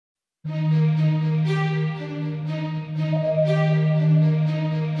As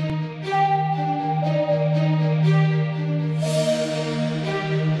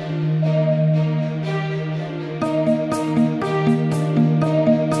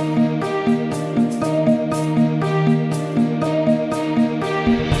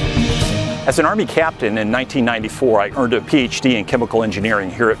an Army captain in 1994, I earned a PhD in chemical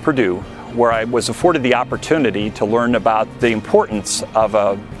engineering here at Purdue, where I was afforded the opportunity to learn about the importance of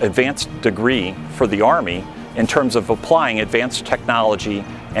an advanced degree for the Army in terms of applying advanced technology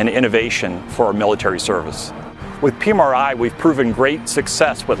and innovation for our military service. With PMRI, we've proven great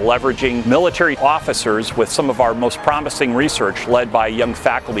success with leveraging military officers with some of our most promising research led by young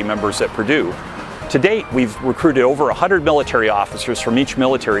faculty members at Purdue. To date, we've recruited over 100 military officers from each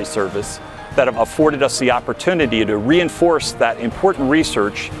military service that have afforded us the opportunity to reinforce that important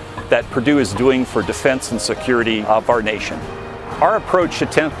research that Purdue is doing for defense and security of our nation. Our approach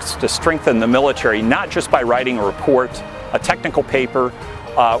attempts to strengthen the military not just by writing a report, a technical paper,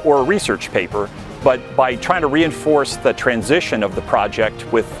 or a research paper, but by trying to reinforce the transition of the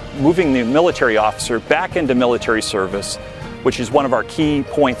project with moving the military officer back into military service, which is one of our key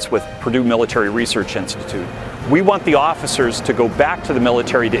points with Purdue Military Research Institute. We want the officers to go back to the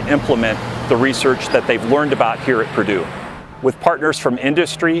military to implement the research that they've learned about here at Purdue. With partners from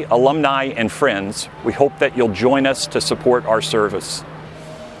industry, alumni, and friends, we hope that you'll join us to support our service.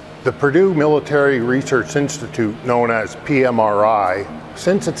 The Purdue Military Research Institute, known as PMRI,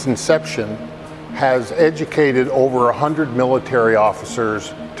 since its inception, has educated over 100 military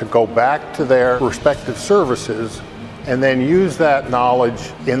officers to go back to their respective services and then use that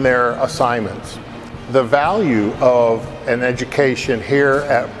knowledge in their assignments. The value of an education here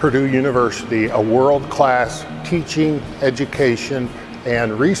at Purdue University, a world-class teaching, education,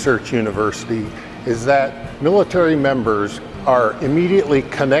 and research university, is that military members are immediately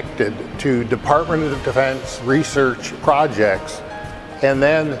connected to Department of Defense research projects, and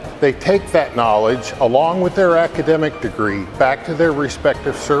then they take that knowledge along with their academic degree back to their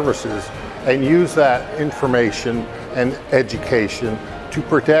respective services and use that information and education to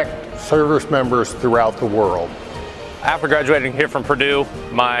protect service members throughout the world. After graduating here from Purdue,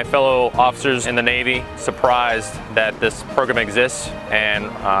 my fellow officers in the Navy surprised that this program exists, and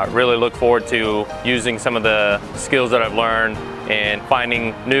really look forward to using some of the skills that I've learned and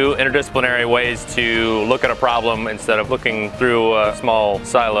finding new interdisciplinary ways to look at a problem instead of looking through a small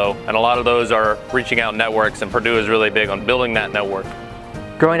silo. And a lot of those are reaching out networks, and Purdue is really big on building that network.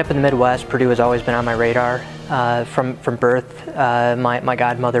 Growing up in the Midwest, Purdue has always been on my radar. From birth, my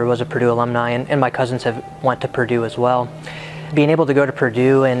godmother was a Purdue alumni, and my cousins have went to Purdue as well. Being able to go to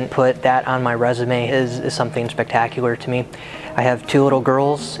Purdue and put that on my resume is something spectacular to me. I have 2 little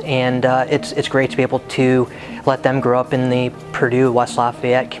girls, and it's great to be able to let them grow up in the Purdue West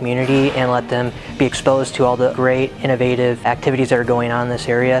Lafayette community and let them be exposed to all the great innovative activities that are going on in this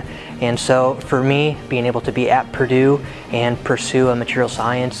area. And so for me, being able to be at Purdue and pursue a material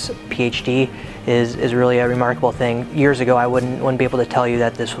science PhD is really a remarkable thing. Years ago, I wouldn't be able to tell you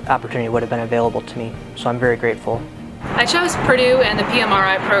that this opportunity would have been available to me. So I'm very grateful. I chose Purdue and the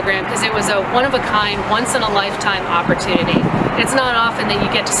PMRI program because it was a one-of-a-kind, once-in-a-lifetime opportunity. It's not often that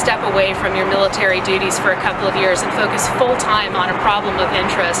you get to step away from your military duties for a couple of years and focus full-time on a problem of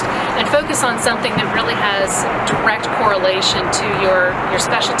interest and focus on something that really has direct correlation to your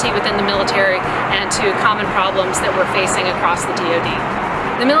specialty within the military and to common problems that we're facing across the DoD.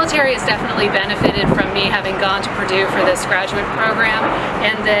 The military has definitely benefited from me having gone to Purdue for this graduate program,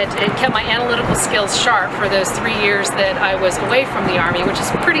 and that it kept my analytical skills sharp for those 3 years that I was away from the Army, which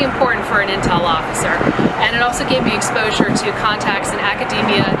is pretty important for an intel officer. And it also gave me exposure to contacts in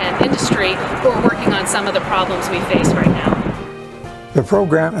academia and industry who are working on some of the problems we face right now. The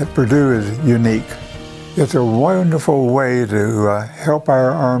program at Purdue is unique. It's a wonderful way to help our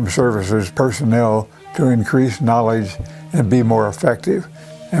armed services personnel to increase knowledge and be more effective.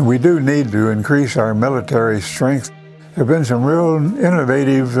 And we do need to increase our military strength. There have been some real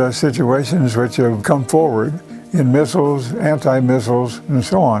innovative situations which have come forward in missiles, anti-missiles, and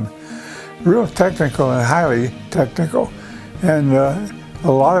so on. Real technical and highly technical. And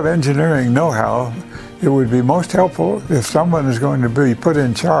a lot of engineering know-how. It would be most helpful if someone is going to be put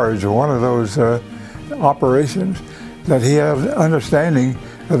in charge of one of those operations, that he has an understanding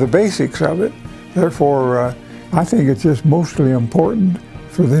of the basics of it. Therefore, I think it's just mostly important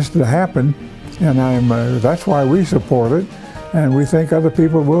for this to happen, and that's why we support it, and we think other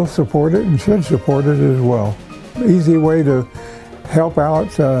people will support it and should support it as well. Easy way to help out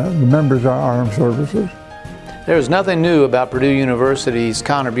the members of our armed services. There is nothing new about Purdue University's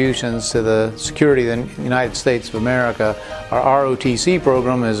contributions to the security of the United States of America. Our ROTC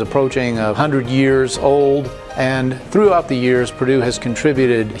program is approaching 100 years old, and throughout the years Purdue has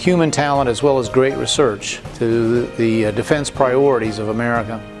contributed human talent as well as great research to the defense priorities of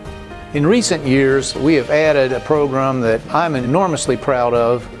America. In recent years we have added a program that I'm enormously proud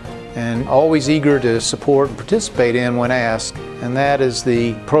of and always eager to support and participate in when asked, and that is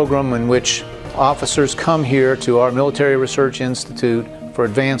the program in which officers come here to our Military Research Institute for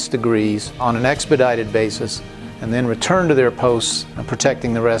advanced degrees on an expedited basis and then return to their posts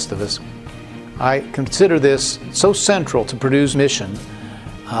protecting the rest of us. I consider this so central to Purdue's mission.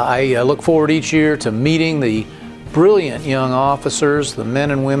 I look forward each year to meeting the brilliant young officers, the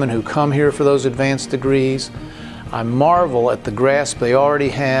men and women who come here for those advanced degrees. I marvel at the grasp they already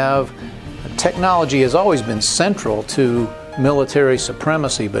have. Technology has always been central to military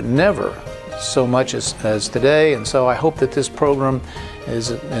supremacy, but never so much as today, and so I hope that this program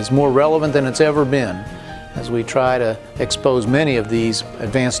is more relevant than it's ever been as we try to expose many of these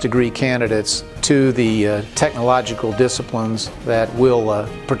advanced degree candidates to the technological disciplines that will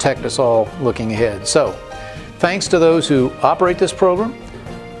protect us all looking ahead. So, thanks to those who operate this program,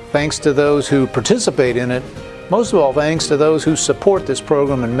 thanks to those who participate in it, most of all thanks to those who support this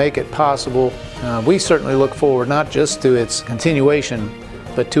program and make it possible. We certainly look forward not just to its continuation,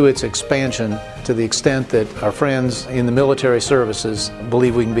 but to its expansion to the extent that our friends in the military services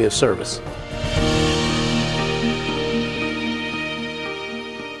believe we can be of service.